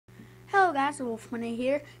Hello guys, Wolfman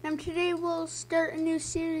here, and today we'll start a new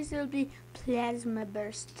series. It'll be Plazma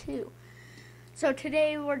Burst 2. So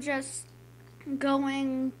today we're just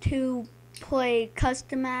going to play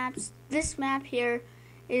custom maps. This map here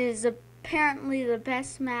is apparently the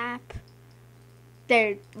best map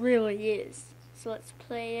there really is. So let's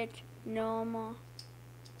play it normal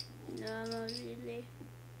really.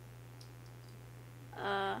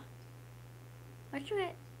 What should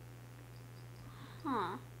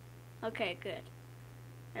I? Okay, good.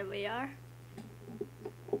 There we are.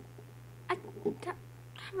 How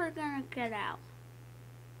we're gonna get out?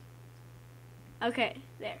 Okay,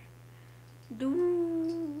 there.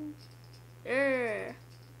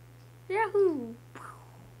 Yahoo!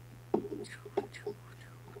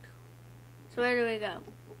 So where do we go?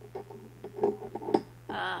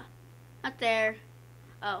 Not there.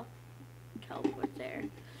 Oh, teleport there.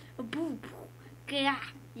 Yeah.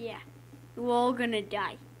 We're all gonna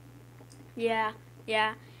die. Yeah.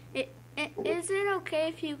 Is it okay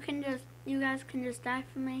if you guys can just die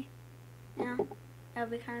for me? Yeah, that'll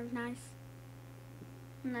be kind of nice.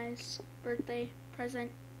 Nice birthday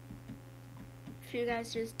present. If you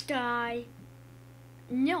guys just die.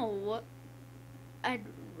 No, I'd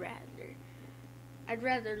rather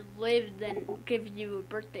live than give you a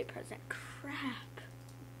birthday present. Crap.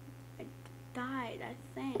 I died, I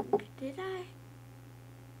think. Did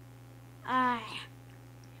I?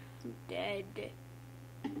 I'm dead.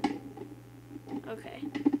 Okay.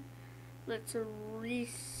 Let's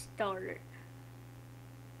restart it.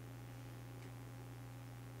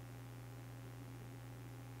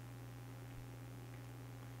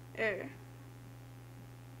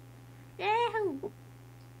 Yahoo!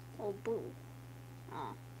 Oh, boo.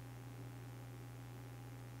 Oh.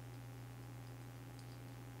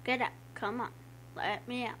 Get up. Come on. Let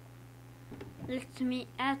me out. Let me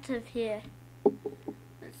out of here.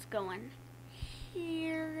 Let's go in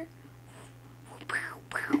here.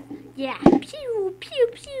 Yeah. Pew, pew,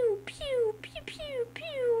 pew, pew, pew, pew,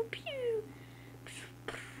 pew, pew.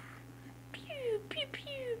 Pew, pew,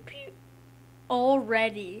 pew, pew.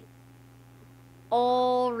 Already.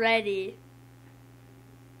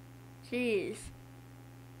 Jeez.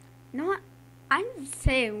 You know what? I'm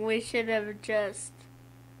saying we should have just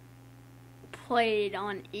played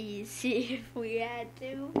on easy if we had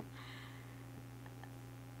to.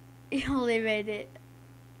 You only made it.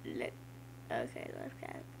 Okay, left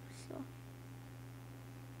cap. So,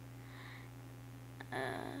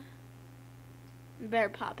 better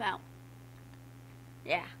pop out.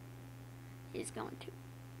 Yeah, he's going to.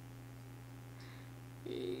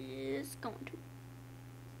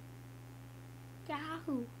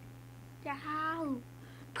 Yahoo!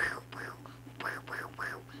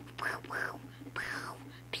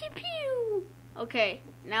 Pew pew! Okay,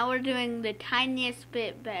 now we're doing the tiniest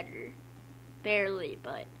bit better. Barely,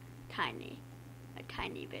 but tiny. A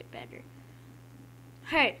tiny bit better.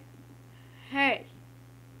 Hey!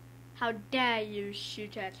 How dare you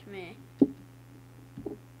shoot at me?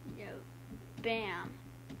 Yo, bam.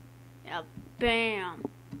 Yeah, bam.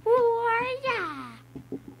 Who are ya?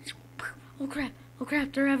 Oh crap,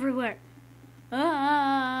 they're everywhere.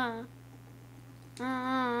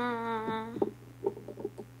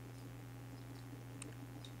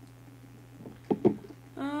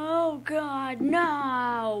 Oh God,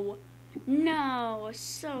 no,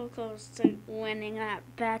 so close to winning that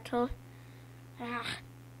battle. Yeah,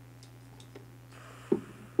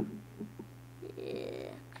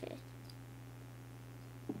 okay.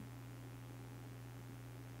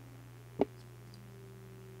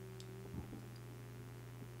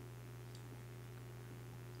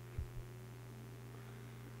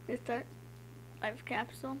 Is that life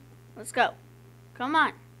capsule? Let's go. Come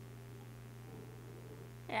on.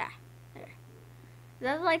 Yeah, there. Is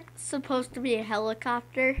that like supposed to be a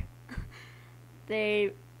helicopter?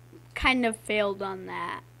 They kind of failed on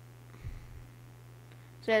that.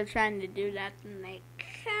 So they're trying to do that, and they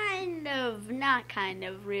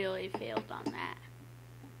really failed on that.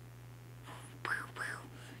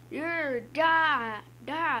 You're die.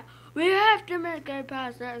 We have to make it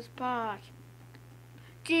past that spot.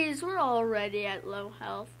 Jeez, we're already at low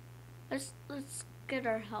health. Let's get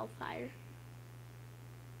our health higher.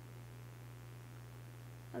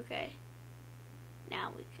 Okay,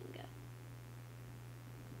 now we can go.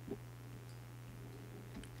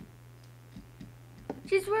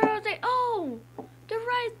 Jeez, where are they? Oh, they're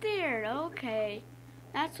right there. Okay,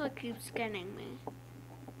 that's what keeps getting me.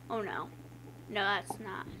 Oh no, that's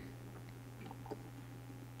not.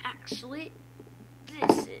 Actually,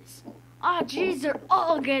 this is. Oh, jeez, they're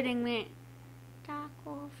all getting me. Dark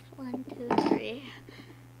Wolf 1, 2, 3.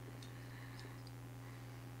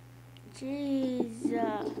 Jeez.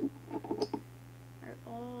 They're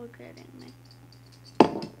all getting me.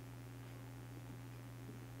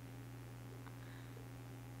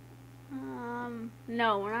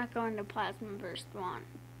 No, we're not going to Plazma Burst 1.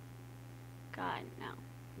 God, no.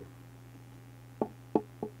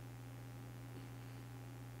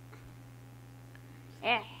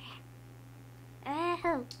 Ow.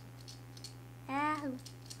 Ow.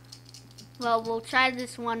 Well, we'll try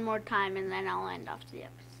this one more time and then I'll end off the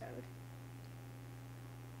episode.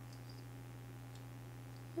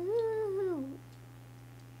 Ooh.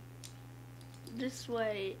 This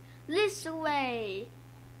way. This way.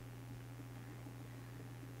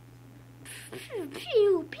 Pew,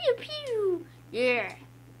 pew, pew, pew. Yeah.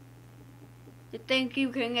 You think you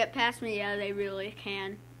can get past me? Yeah, they really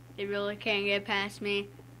can. They really can get past me.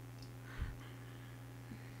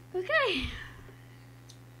 Okay.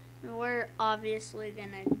 We're obviously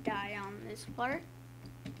gonna die on this part.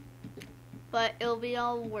 But it'll be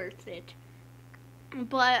all worth it.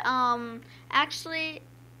 But, actually,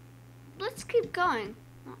 let's keep going.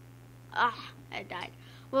 I died.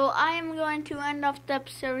 Well, I am going to end off the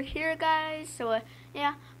episode here, guys. So,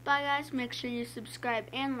 yeah, bye, guys. Make sure you subscribe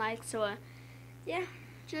and like. So, yeah,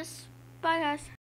 just bye, guys.